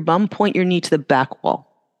toward your bum, point your knee to the back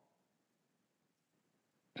wall.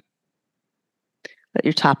 Let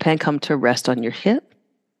your top hand come to rest on your hip.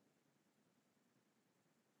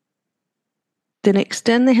 Then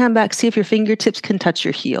extend the hand back. See if your fingertips can touch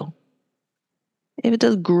your heel. If it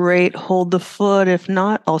does, great. Hold the foot. If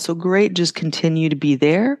not, also great. Just continue to be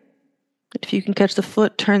there. If you can catch the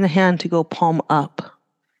foot, turn the hand to go palm up.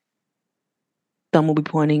 Thumb will be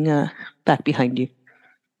pointing back behind you.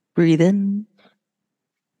 Breathe in.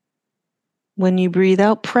 When you breathe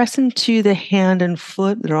out, press into the hand and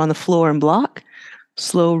foot that are on the floor and block.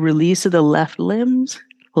 Slow release of the left limbs.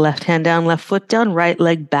 Left hand down, left foot down, right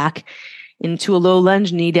leg back into a low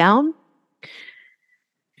lunge, knee down.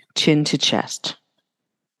 Chin to chest.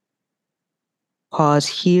 Pause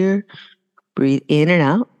here. Breathe in and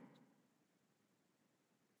out.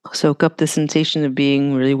 Soak up the sensation of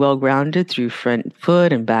being really well grounded through front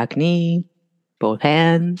foot and back knee, both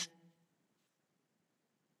hands.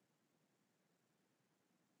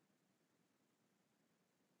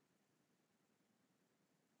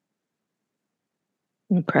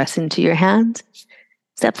 And press into your hands.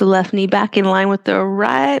 Step the left knee back in line with the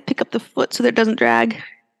right. Pick up the foot so that it doesn't drag.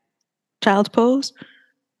 Child's pose.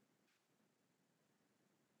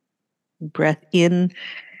 Breath in.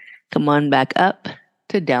 Come on back up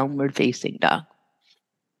to downward facing dog.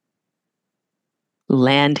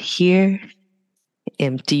 Land here.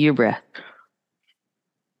 Empty your breath.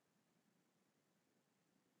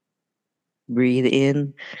 Breathe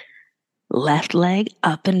in. Left leg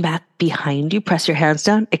up and back behind you. Press your hands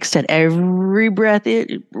down. Extend every breath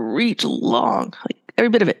in. Reach long. Like every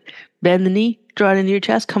bit of it. Bend the knee. Draw it into your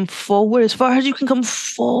chest. Come forward as far as you can come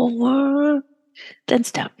forward. Then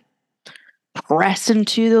step. Press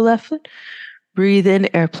into the left foot. Breathe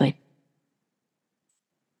in, airplane.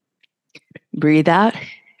 Breathe out,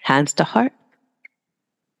 hands to heart.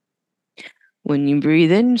 When you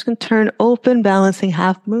breathe in, you're just going to turn open, balancing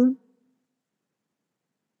half moon.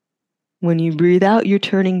 When you breathe out, you're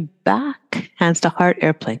turning back, hands to heart,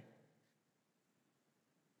 airplane.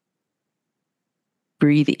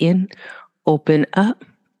 Breathe in, open up,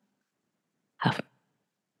 half.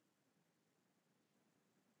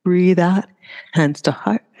 Breathe out, hands to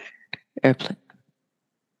heart, airplane.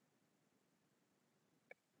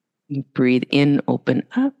 Breathe in, open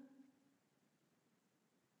up.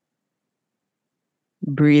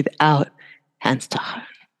 Breathe out, hands to heart.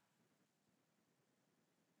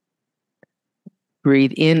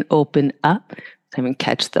 Breathe in, open up. And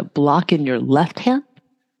catch the block in your left hand.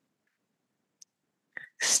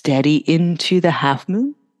 Steady into the half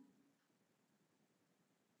moon.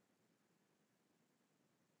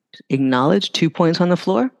 Acknowledge 2 points on the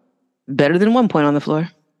floor. Better than 1 point on the floor.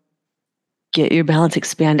 Get your balance,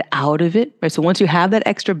 expand out of it. Right? So once you have that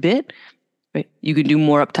extra bit, right, you can do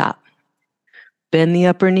more up top. Bend the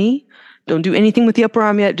upper knee. Don't do anything with the upper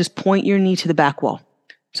arm yet. Just point your knee to the back wall.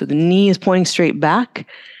 So the knee is pointing straight back,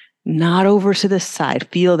 not over to the side.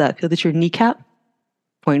 Feel that. Feel that your kneecap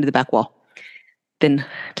pointing to the back wall. Then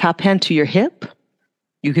top hand to your hip.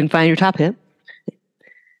 You can find your top hip.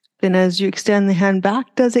 Then as you extend the hand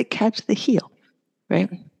back, does it catch the heel? Right?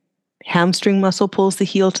 Hamstring muscle pulls the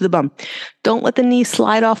heel to the bum. Don't let the knee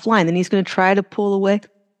slide offline. The knee's going to try to pull away.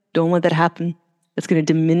 Don't let that happen. It's going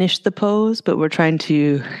to diminish the pose, but we're trying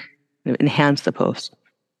to enhance the pose.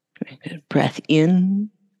 Breath in.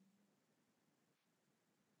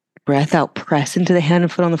 Breath out. Press into the hand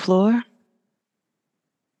and foot on the floor.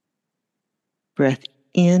 Breath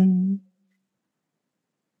in.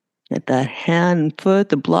 Get that hand and foot,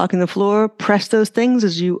 the block in the floor. Press those things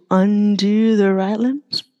as you undo the right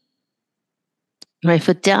limbs. Right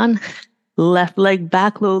foot down. Left leg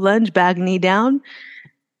back, low lunge, back knee down.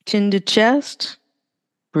 Chin to chest.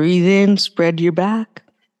 Breathe in, spread your back.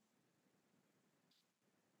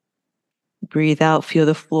 Breathe out, feel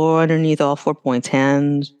the floor underneath all 4 points.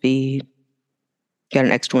 Hands, feet. Got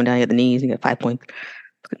an extra one down at the knees. You got 5 points.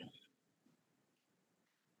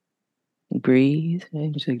 Breathe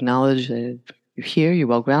and just acknowledge that you're here, you're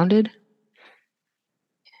well grounded.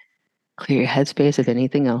 Clear your headspace of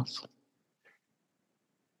anything else.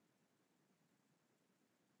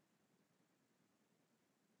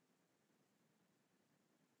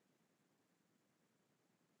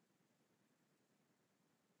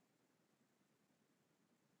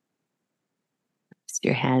 Rest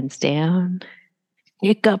your hands down.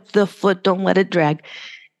 Pick up the foot, don't let it drag.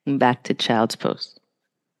 And back to child's pose.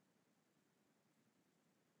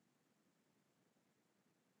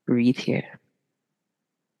 Breathe here.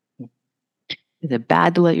 Is it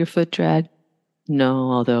bad to let your foot drag?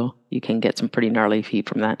 No, although you can get some pretty gnarly feet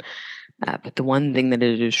from that. But the one thing that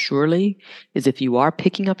it is surely is if you are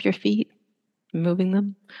picking up your feet, moving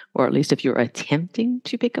them, or at least if you're attempting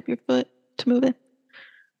to pick up your foot to move it,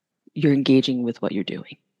 you're engaging with what you're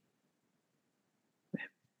doing.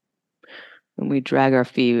 When we drag our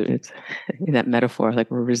feet, it's in that metaphor,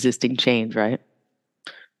 like we're resisting change, right?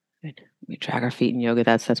 We drag our feet in yoga,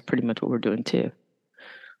 that's pretty much what we're doing too.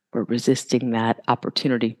 We're resisting that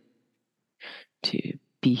opportunity to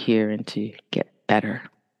be here and to get better.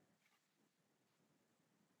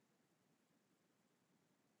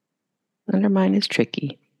 Undermine is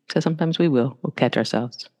tricky, so sometimes we'll catch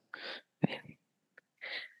ourselves. Okay.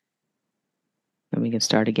 And we can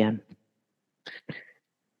start again.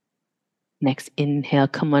 Next inhale,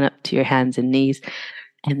 come on up to your hands and knees,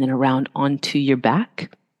 and then around onto your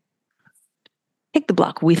back. Take the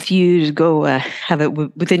block with you, just go have it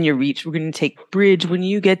within your reach. We're going to take bridge. When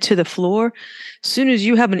you get to the floor, as soon as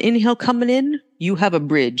you have an inhale coming in, you have a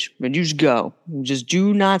bridge. And you just go. Just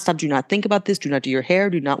do not stop. Do not think about this. Do not do your hair.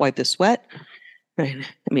 Do not wipe the sweat. Right?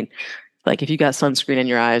 I mean, like if you got sunscreen in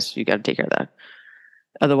your eyes, you got to take care of that.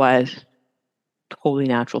 Otherwise, totally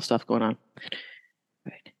natural stuff going on.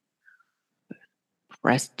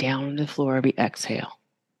 Press down on the floor every exhale.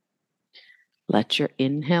 Let your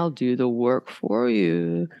inhale do the work for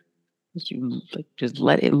you. Just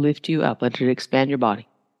let it lift you up. Let it expand your body.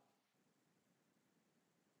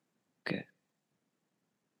 Good.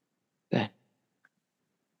 Good.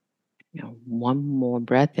 Now, one more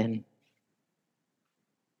breath in.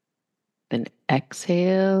 Then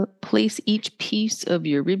exhale. Place each piece of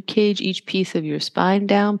your rib cage, each piece of your spine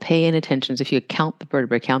down. Paying attention. So if you count the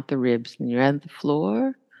vertebrae, count the ribs, and you're at the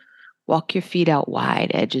floor, walk your feet out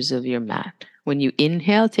wide, edges of your mat. When you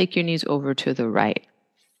inhale, take your knees over to the right.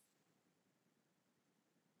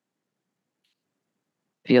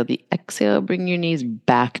 Feel the exhale, bring your knees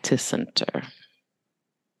back to center.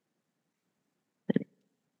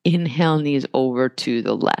 Inhale, knees over to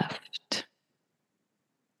the left.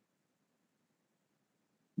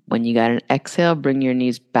 When you got an exhale, bring your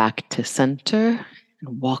knees back to center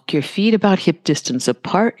and walk your feet about hip distance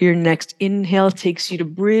apart. Your next inhale takes you to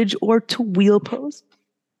bridge or to wheel pose.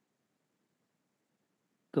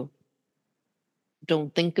 Go.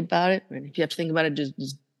 Don't think about it. If you have to think about it,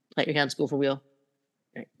 just let your hands go for wheel.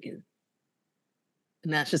 Right.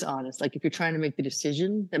 And that's just honest. Like if you're trying to make the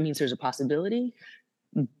decision, that means there's a possibility.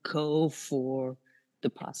 Go for the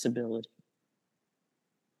possibility.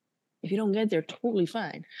 If you don't get there, totally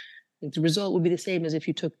fine. The result would be the same as if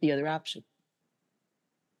you took the other option.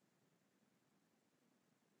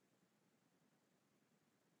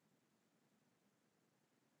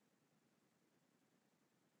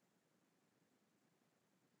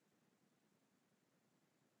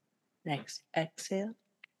 Next, exhale.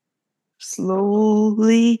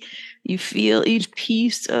 Slowly, you feel each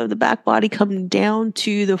piece of the back body come down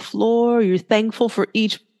to the floor. You're thankful for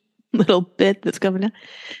each little bit that's coming down.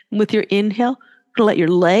 And with your inhale, let your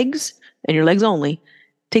legs, and your legs only,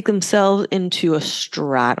 take themselves into a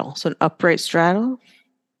straddle. So an upright straddle.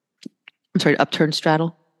 Upturned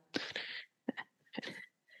straddle.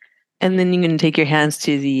 And then you're going to take your hands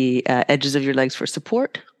to the edges of your legs for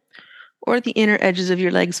support, or the inner edges of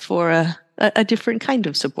your legs for a different kind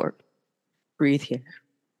of support. Breathe here.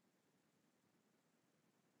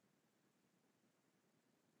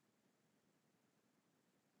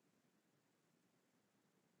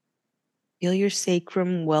 Feel your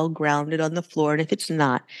sacrum well grounded on the floor. And if it's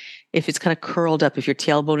not, if it's kind of curled up, if your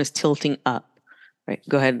tailbone is tilting up, right,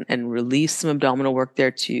 go ahead and release some abdominal work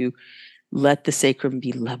there to let the sacrum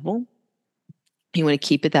be level. You want to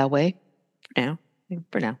keep it that way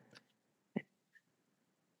for now.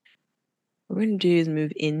 What we're going to do is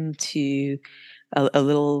move into a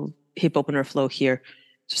little hip opener flow here.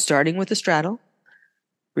 So starting with the straddle,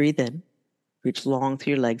 breathe in, reach long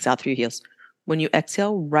through your legs, out through your heels. When you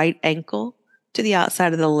exhale, right ankle to the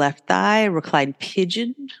outside of the left thigh, recline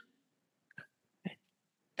pigeon.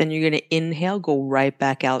 Then you're going to inhale, go right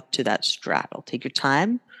back out to that straddle. Take your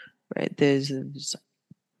time, right? There's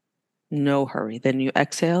no hurry. Then you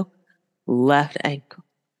exhale, left ankle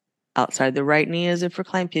outside the right knee as if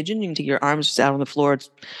recline pigeon. You can take your arms just out on the floor. It's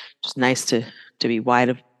just nice to be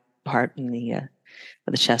wide apart in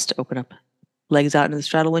the chest to open up. Legs out into the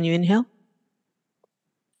straddle when you inhale.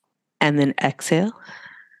 And then exhale.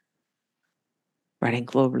 Right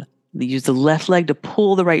ankle over. Use the left leg to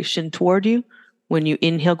pull the right shin toward you. When you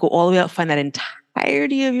inhale, go all the way out. Find that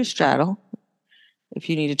entirety of your straddle. If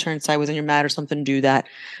you need to turn sideways on your mat or something, do that.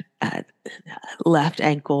 Left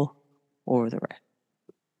ankle over the right.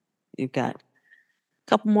 You've got a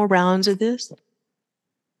couple more rounds of this.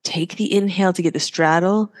 Take the inhale to get the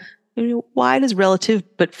straddle. Wide is relative,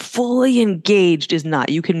 but fully engaged is not.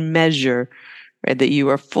 You can measure, right, that you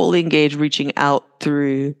are fully engaged, reaching out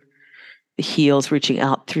through the heels, reaching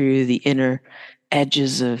out through the inner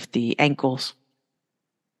edges of the ankles.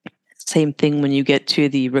 Same thing when you get to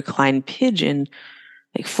the reclined pigeon,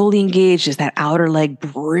 like fully engaged is that outer leg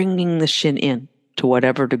bringing the shin in to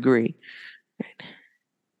whatever degree. Right.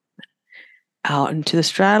 Out into the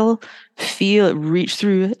straddle, feel it, reach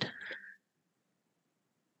through it.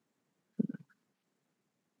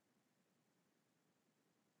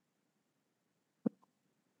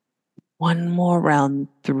 One more round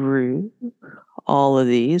through all of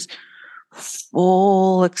these.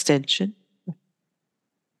 Full extension.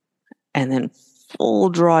 And then full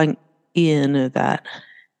drawing in of that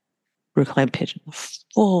reclined pigeon.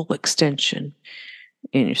 Full extension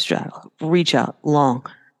in your straddle. Reach out long.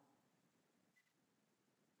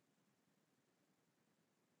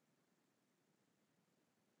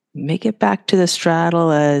 Make it back to the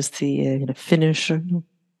straddle as the finisher.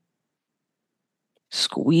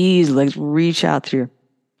 Squeeze legs, reach out through.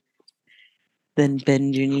 Then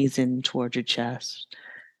bend your knees in toward your chest.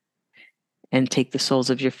 And take the soles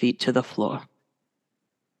of your feet to the floor.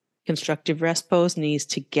 Constructive rest pose, knees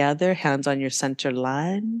together, hands on your center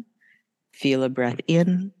line. Feel a breath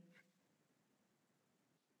in.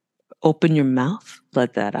 Open your mouth,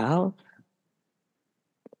 let that out.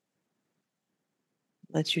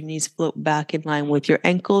 Let your knees float back in line with your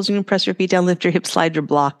ankles. You're going to press your feet down, lift your hips, slide your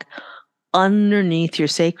block underneath your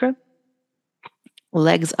sacrum.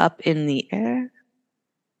 Legs up in the air.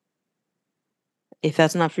 If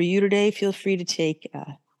that's not for you today, feel free to take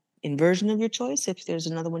inversion of your choice if there's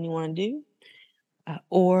another one you want to do.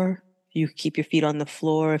 Or you keep your feet on the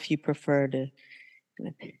floor if you prefer to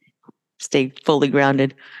stay fully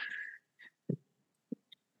grounded.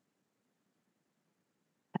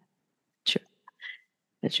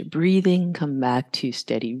 Let your breathing come back to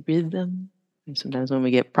steady rhythm. And sometimes when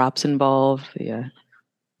we get props involved, the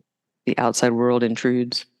outside world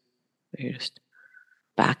intrudes. You're just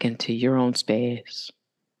back into your own space.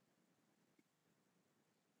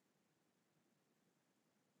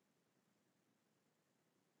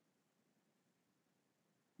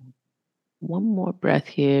 One more breath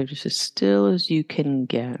here, just as still as you can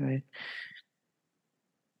get, right?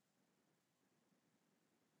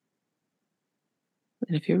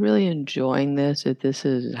 And if you're really enjoying this, if this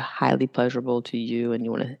is highly pleasurable to you and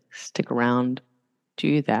you want to stick around,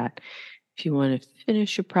 do that. If you want to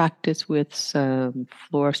finish your practice with some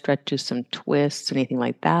floor stretches, some twists, anything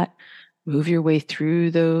like that, move your way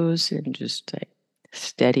through those in just a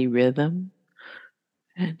steady rhythm.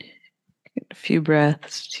 And get a few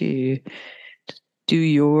breaths to do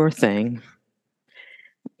your thing.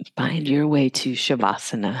 Find your way to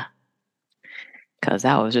Shavasana. Because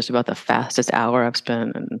that was just about the fastest hour I've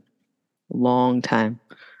spent in a long time.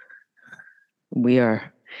 We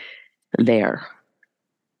are there.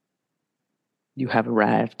 You have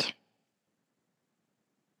arrived.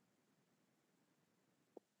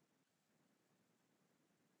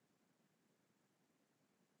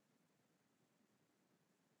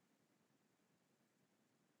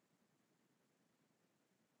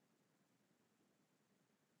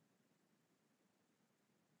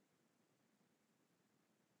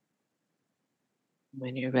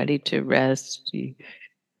 When you're ready to rest, you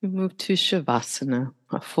move to Shavasana,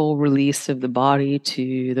 a full release of the body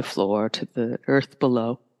to the floor, to the earth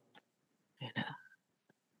below. And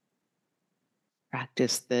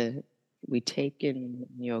practice that we take in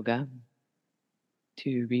yoga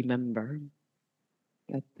to remember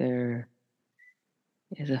that there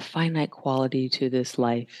is a finite quality to this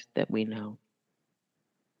life that we know.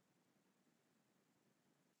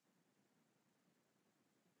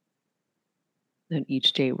 That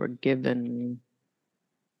each day we're given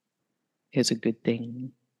is a good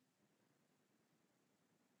thing.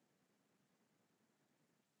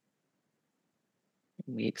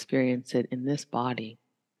 We experience it in this body,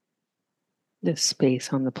 this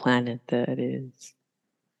space on the planet that is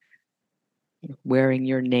wearing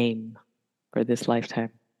your name for this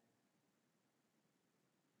lifetime.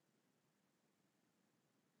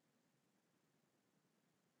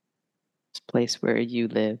 This place where you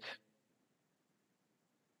live.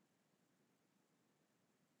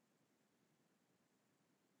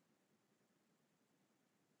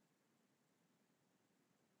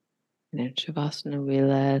 And in Shavasana, we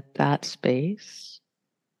let that space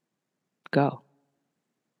go.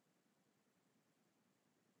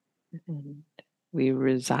 And we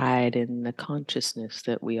reside in the consciousness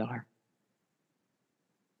that we are.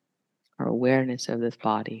 Our awareness of this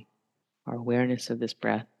body, our awareness of this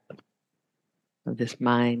breath, of this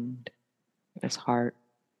mind, this heart.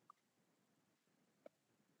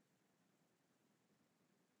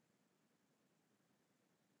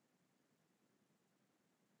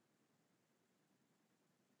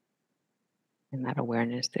 In that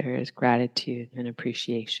awareness, there is gratitude and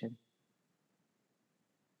appreciation.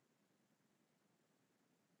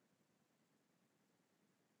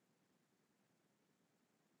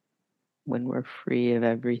 When we're free of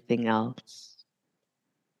everything else,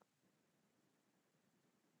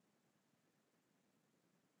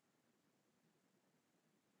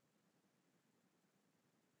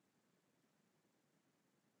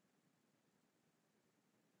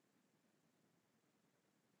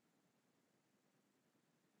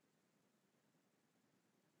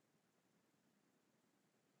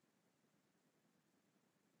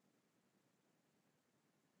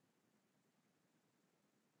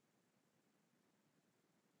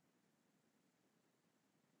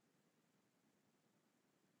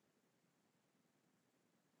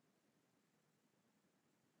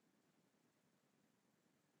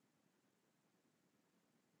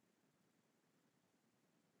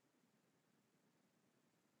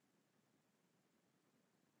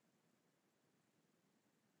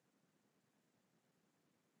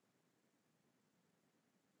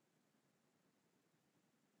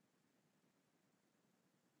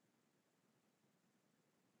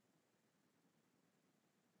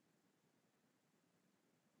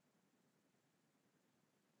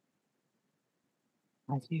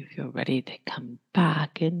 As you feel ready to come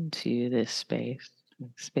back into this space, the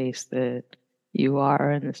space that you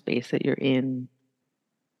are and the space that you're in,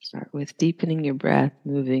 start with deepening your breath,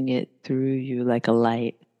 moving it through you like a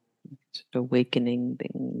light, just awakening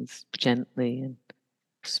things gently and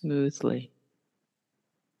smoothly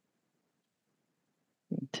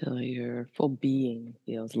until your full being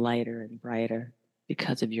feels lighter and brighter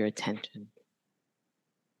because of your attention.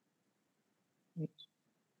 You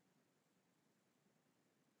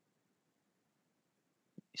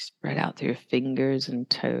spread out through your fingers and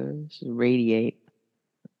toes, radiate,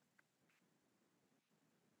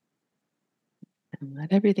 and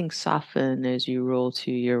let everything soften as you roll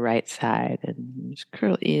to your right side and just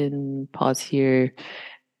curl in, pause here,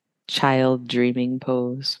 child dreaming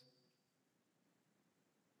pose.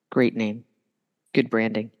 Great name, good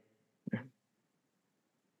branding.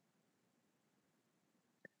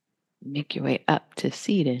 Make your way up to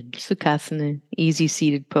seated, Sukhasana, easy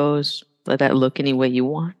seated pose. Let that look any way you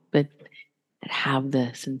want, but have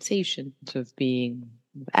the sensations of being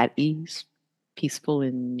at ease, peaceful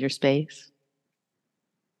in your space.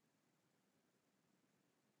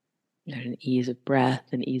 An ease of breath,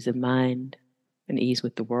 an ease of mind, an ease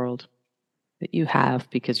with the world that you have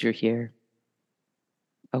because you're here,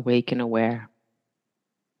 awake and aware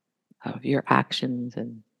of your actions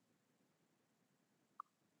and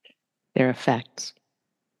their effects.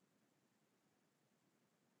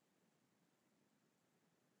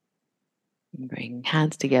 Bring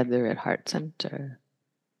hands together at heart center.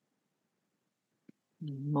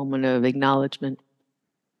 Moment of acknowledgement.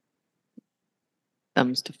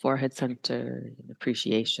 Thumbs to forehead center and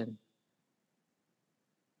appreciation.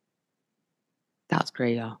 That was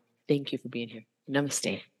great, y'all. Thank you for being here.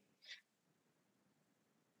 Namaste.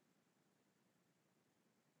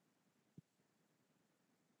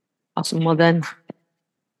 Awesome. Well then,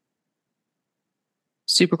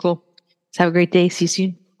 super cool. Let's have a great day. See you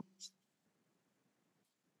soon.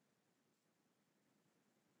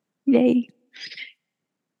 Yay.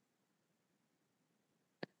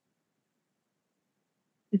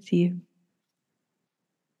 Good to see you.